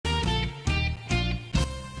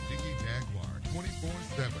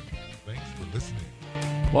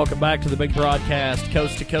Welcome back to the big broadcast,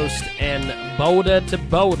 coast to coast and Boda to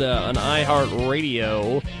Boda on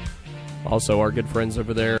iHeartRadio. Also, our good friends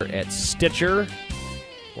over there at Stitcher.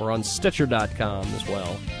 We're on Stitcher.com as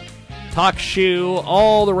well. Talk Shoe,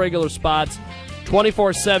 all the regular spots,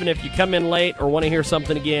 24/7. If you come in late or want to hear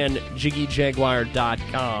something again,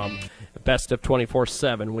 JiggyJaguar.com. Best of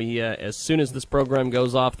 24/7. We, as soon as this program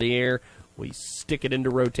goes off the air, we stick it into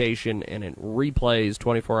rotation and it replays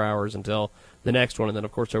 24 hours until the next one. And then,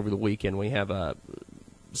 of course, over the weekend, we have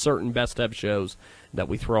certain best-of shows that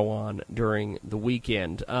we throw on during the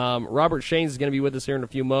weekend. Robert Shaines is going to be with us here in a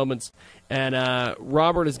few moments. And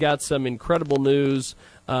Robert has got some incredible news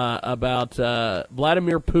about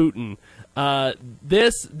Vladimir Putin.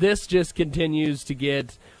 This just continues to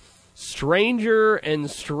get stranger and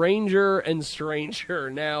stranger and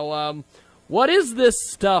stranger. Now, what is this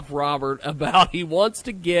stuff, Robert, about he wants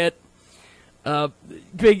to get,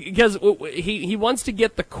 because he wants to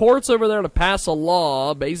get the courts over there to pass a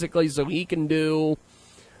law, basically, so he can do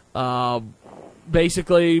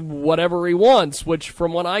basically whatever he wants, which,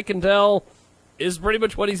 from what I can tell, is pretty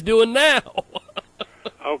much what he's doing now.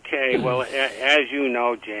 Okay, well, as you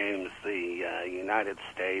know, James, the United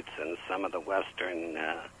States and some of the Western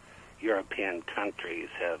European countries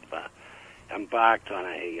have embarked on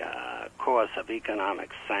a course of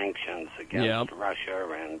economic sanctions against Russia,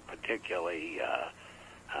 and particularly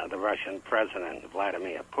the Russian President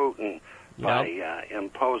Vladimir Putin by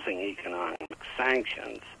imposing economic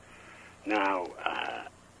sanctions. Now,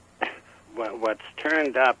 what's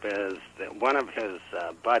turned up is that one of his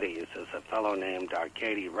buddies is a fellow named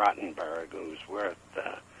Arkady Rottenberg, who's worth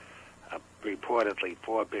reportedly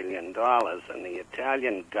 $4 billion, and the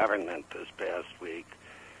Italian government this past week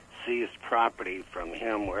seized property from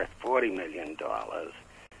him worth $40 million,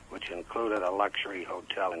 which included a luxury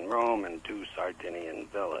hotel in Rome and 2 Sardinian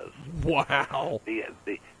villas. Wow.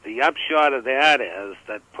 The upshot of that is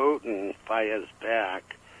that Putin fires back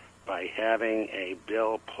by having a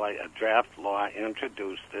draft law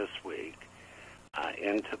introduced this week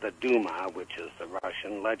into the Duma, which is the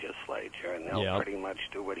Russian legislature, and they'll pretty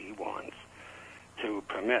much do what he wants, to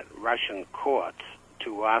permit Russian courts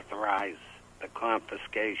to authorize the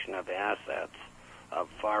confiscation of assets of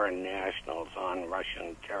foreign nationals on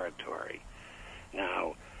Russian territory.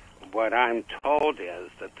 Now, what I'm told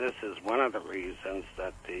is that this is one of the reasons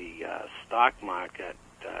that the stock market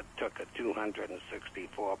took a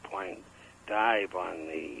 264-point dive on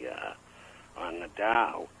the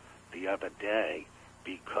Dow the other day,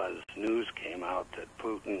 because news came out that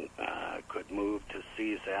Putin could move to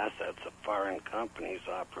seize assets of foreign companies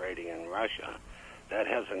operating in Russia. That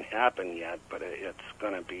hasn't happened yet, but it's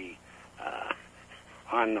going to be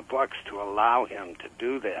on the books to allow him to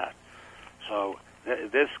do that. So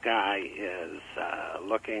this guy is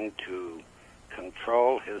looking to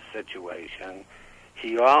control his situation.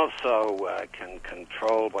 He also can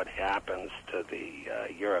control what happens to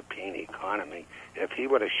the European economy. If he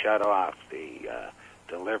were to shut off the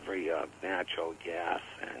delivery of natural gas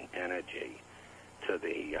and energy to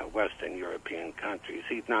the Western European countries,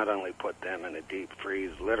 he'd not only put them in a deep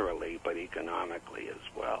freeze, literally, but economically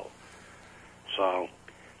as well. So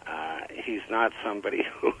he's not somebody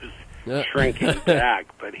who's shrinking back,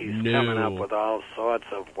 but he's coming up with all sorts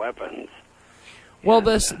of weapons. Well,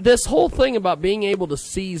 this whole thing about being able to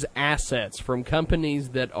seize assets from companies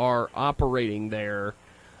that are operating there,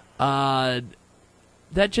 that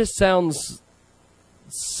just sounds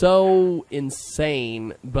so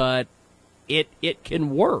insane, but it can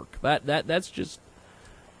work. That's just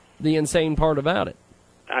the insane part about it.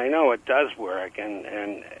 I know it does work,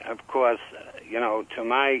 and of course, to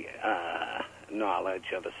my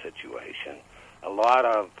knowledge of the situation, a lot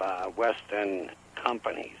of Western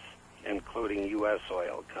companies, including U.S.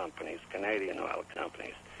 oil companies, Canadian oil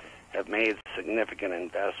companies, have made significant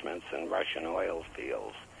investments in Russian oil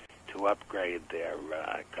fields to upgrade their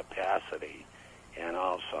capacity and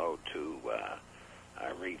also to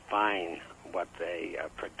refine what they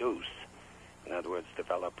produce. In other words,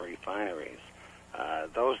 develop refineries.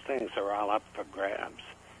 Those things are all up for grabs.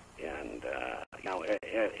 And,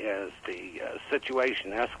 as the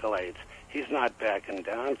situation escalates, he's not backing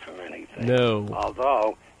down from anything. No.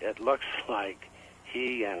 Although it looks like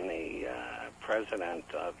he and the president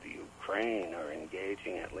of Ukraine are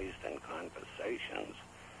engaging at least in conversations.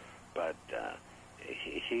 But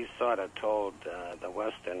he sort of told the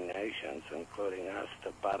Western nations, including us,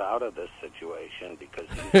 to butt out of this situation because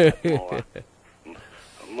he's got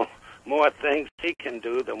more things he can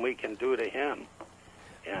do than we can do to him.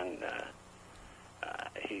 And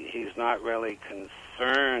he's not really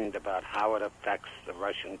concerned about how it affects the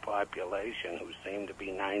Russian population, who seem to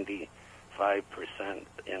be 90 5%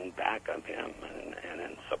 in back of him and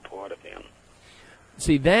in support of him.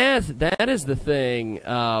 See, that is the thing.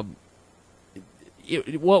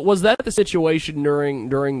 Was that the situation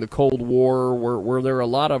during the Cold War? Were there a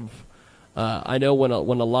lot of I know when a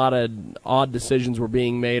lot of odd decisions were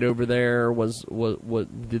being made over there,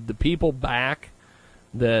 did the people back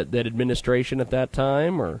that administration at that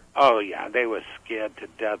time, or? Oh yeah, they were scared to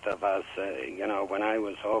death of us. When I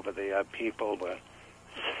was over there, people were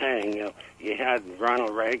saying, you had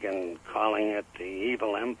Ronald Reagan calling it the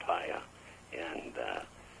evil empire, and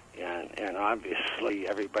obviously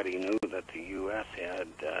everybody knew that the U.S. had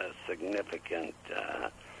significant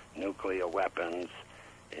nuclear weapons,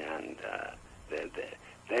 and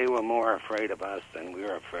they were more afraid of us than we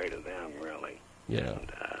were afraid of them, really. Yeah.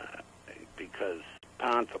 And, because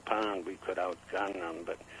pound for pound we could outgun them,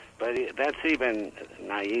 but that's even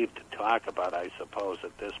naive to talk about, I suppose,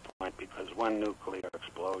 at this point, because one nuclear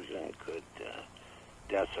explosion could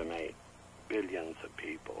decimate billions of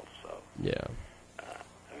people. So yeah.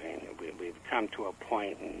 I mean, we've come to a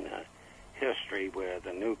point in history where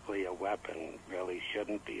the nuclear weapon really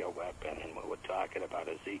shouldn't be a weapon, and what we're talking about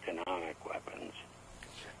is economic weapons.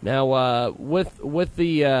 Now, with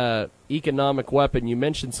the economic weapon, you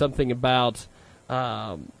mentioned something about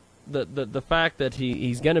the fact that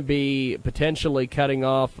he's going to be potentially cutting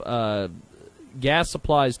off gas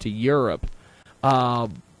supplies to Europe.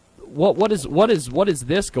 What is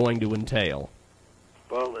this going to entail?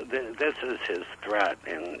 Well, this is his threat,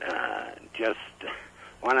 and just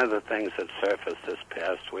one of the things that surfaced this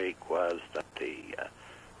past week was that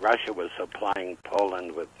Russia was supplying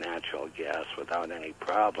Poland with natural gas without any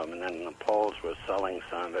problem, and then the Poles were selling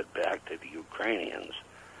some of it back to the Ukrainians.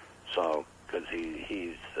 So, because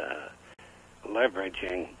he's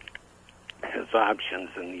leveraging his options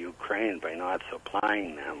in the Ukraine by not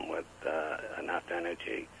supplying them with enough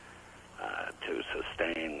energy to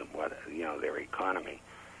sustain their economy.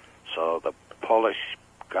 So the Polish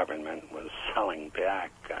government was selling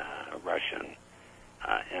back Russian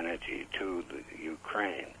energy to the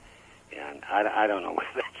Ukraine, and I don't know where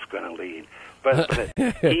that's going to lead. But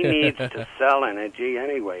he needs to sell energy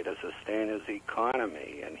anyway to sustain his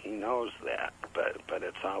economy, and he knows that. But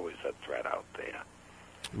it's always a threat out there.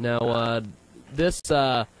 Now, this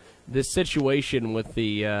situation with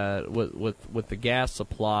the with the gas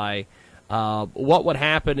supply, what would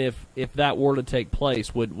happen if that were to take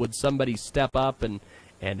place? Would somebody step up and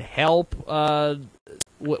help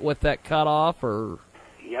with that cutoff, or?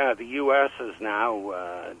 Yeah, the U.S. is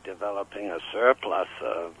now developing a surplus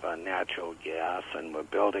of natural gas, and we're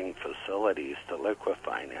building facilities to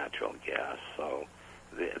liquefy natural gas. So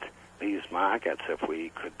these markets, if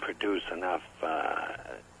we could produce enough,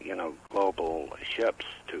 global ships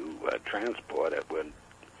to transport it, would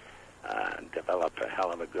develop a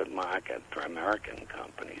hell of a good market for American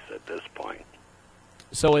companies at this point.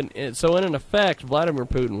 So in effect, Vladimir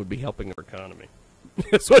Putin would be helping our economy.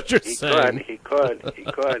 That's what you're saying. He could.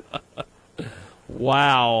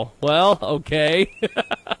 Wow. Well, okay.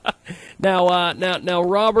 Now,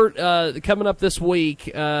 Robert, coming up this week,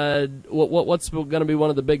 what's going to be one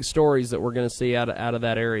of the big stories that we're going to see out of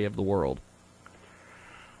that area of the world?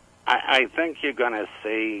 I think you're going to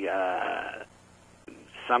see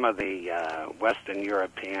some of the Western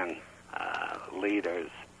European leaders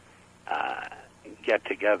get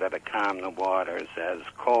together to calm the waters as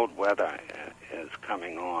cold weather is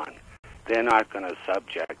coming on. They're not going to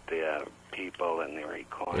subject their people and their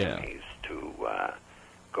economies to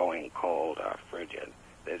going cold or frigid.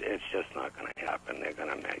 It's just not going to happen. They're going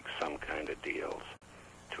to make some kind of deals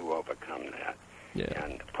to overcome that. Yeah.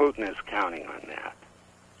 And Putin is counting on that.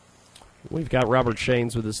 We've got Robert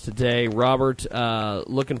Shaines with us today. Robert,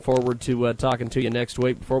 looking forward to talking to you next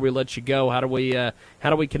week. Before we let you go, how do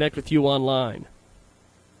we connect with you online?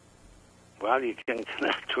 Well, you can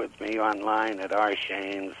connect with me online at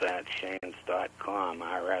rshaines@shaines.com,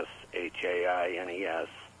 RSHAINES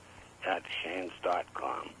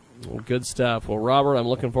 @shaines.com. Well, good stuff. Well, Robert, I'm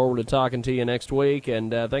looking forward to talking to you next week,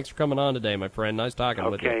 and thanks for coming on today, my friend. Nice talking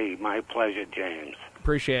with you. Okay, my pleasure, James.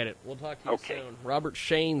 Appreciate it. We'll talk to you soon. Robert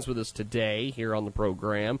Shaines with us today here on the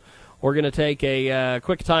program. We're going to take a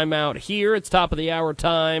quick time out here. It's top of the hour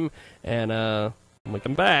time, and when we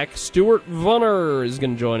come back, Stuart Vunner is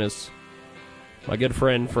going to join us. My good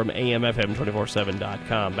friend from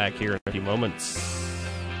AMFM247.com, back here in a few moments.